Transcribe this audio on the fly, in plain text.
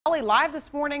Live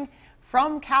this morning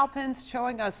from Cowpens,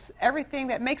 showing us everything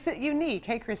that makes it unique.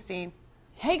 Hey, Christine.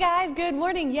 Hey guys, good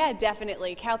morning. Yeah,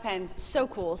 definitely. Cowpens, so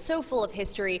cool, so full of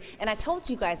history. And I told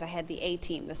you guys I had the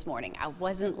A-team this morning. I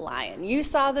wasn't lying. You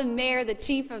saw the mayor, the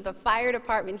chief of the fire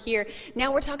department here.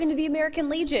 Now we're talking to the American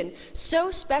Legion. So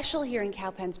special here in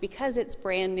Cowpens because it's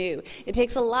brand new. It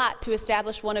takes a lot to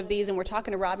establish one of these, and we're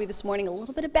talking to Robbie this morning a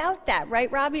little bit about that.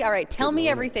 Right, Robbie? All right, tell me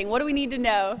everything. What do we need to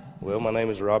know? Well, my name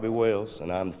is Robbie Wells,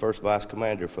 and I'm the first vice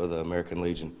commander for the American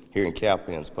Legion here in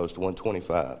Cowpens, Post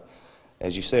 125.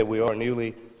 As you said, we are a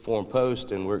newly formed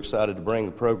post, and we're excited to bring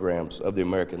the programs of the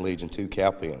American Legion to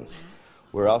Cowpens.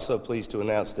 We're also pleased to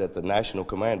announce that the national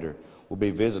commander will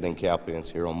be visiting Cowpens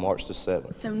here on March the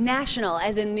 7th. So national,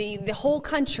 as in the whole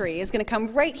country, is going to come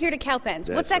right here to Cowpens.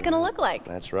 What's that going to look like?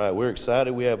 That's right. We're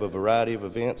excited. We have a variety of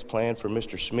events planned for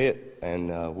Mr. Schmidt,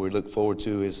 and we look forward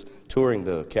to his touring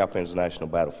the Cowpens National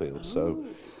Battlefield. So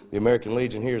the American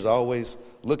Legion here is always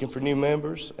looking for new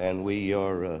members, and we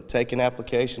are taking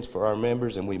applications for our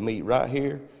members, and we meet right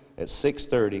here at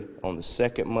 6:30 on the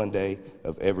second Monday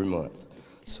of every month.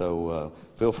 So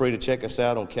feel free to check us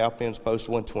out on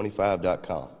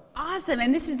cowpenspost125.com. Awesome,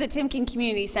 and this is the Timken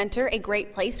Community Center, a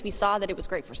great place. We saw that it was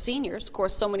great for seniors. Of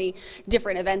course, so many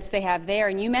different events they have there.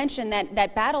 And you mentioned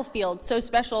that battlefield, so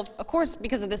special, of course,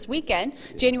 because of this weekend.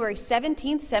 January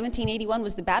 17th, 1781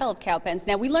 was the Battle of Cowpens.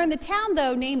 Now, we learned the town,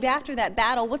 though, named after that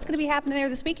battle. What's going to be happening there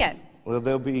this weekend? Well,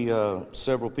 there'll be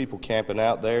several people camping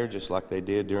out there, just like they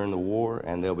did during the war,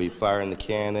 and they'll be firing the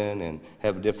cannon and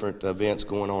have different events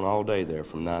going on all day there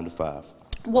from 9 to 5.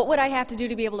 What would I have to do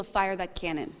to be able to fire that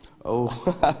cannon?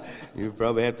 Oh, you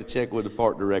probably have to check with the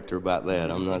park director about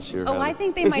that. I'm not sure. Oh, I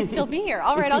think they might still be here.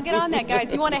 All right, I'll get on that,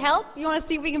 guys. You want to help? You want to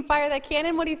see if we can fire that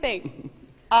cannon? What do you think?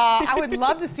 I would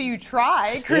love to see you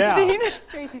try, Christine. Yeah.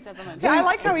 Tracy says I'm Yeah, I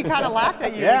like how he kind of laughed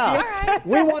at you. Yeah. All right.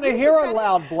 We want to hear a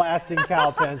loud blast in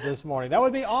Cowpens this morning. That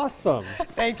would be awesome.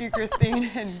 Thank you, Christine,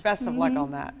 and best of luck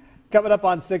on that. Coming up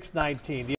on 619.